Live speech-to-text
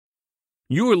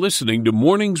You are listening to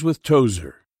Mornings with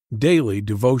Tozer, daily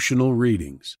devotional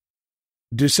readings.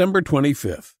 December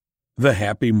 25th, the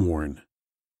Happy Morn.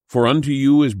 For unto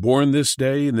you is born this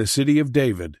day in the city of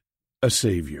David a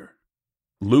Savior.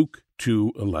 Luke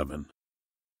 2:11.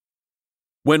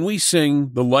 When we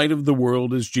sing, "The light of the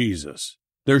world is Jesus,"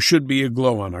 there should be a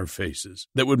glow on our faces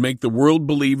that would make the world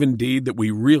believe indeed that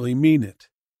we really mean it.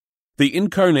 The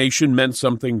Incarnation meant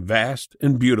something vast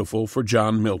and beautiful for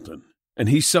John Milton, and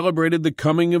he celebrated the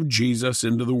coming of Jesus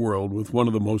into the world with one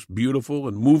of the most beautiful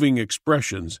and moving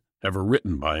expressions ever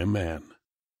written by a man.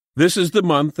 This is the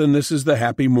month, and this is the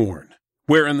happy morn,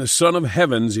 wherein the Son of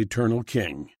Heaven's eternal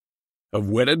King, of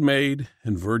wedded maid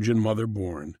and virgin mother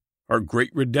born, our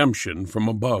great redemption from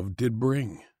above did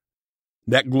bring.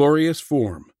 That glorious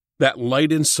form, that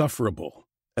light insufferable,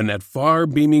 and that far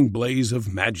beaming blaze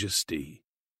of majesty,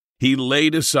 he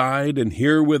laid aside, and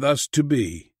here with us to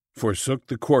be, forsook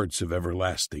the courts of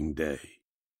everlasting day,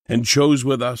 and chose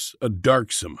with us a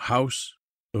darksome house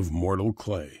of mortal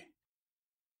clay.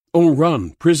 O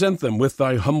run, present them with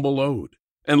thy humble ode,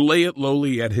 and lay it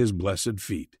lowly at his blessed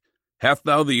feet. Hast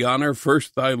thou the honor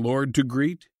first thy Lord to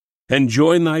greet, and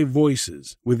join thy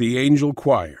voices with the angel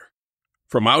choir,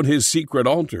 from out his secret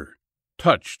altar,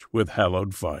 touched with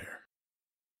hallowed fire.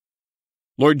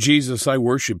 Lord Jesus, I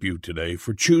worship you today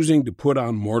for choosing to put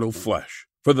on mortal flesh,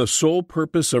 for the sole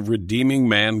purpose of redeeming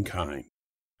mankind.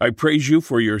 I praise you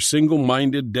for your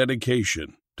single-minded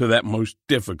dedication to that most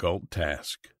difficult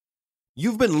task.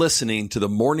 You've been listening to the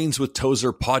Mornings with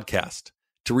Tozer podcast.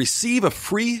 To receive a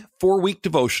free 4-week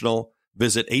devotional,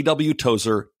 visit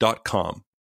awtozer.com.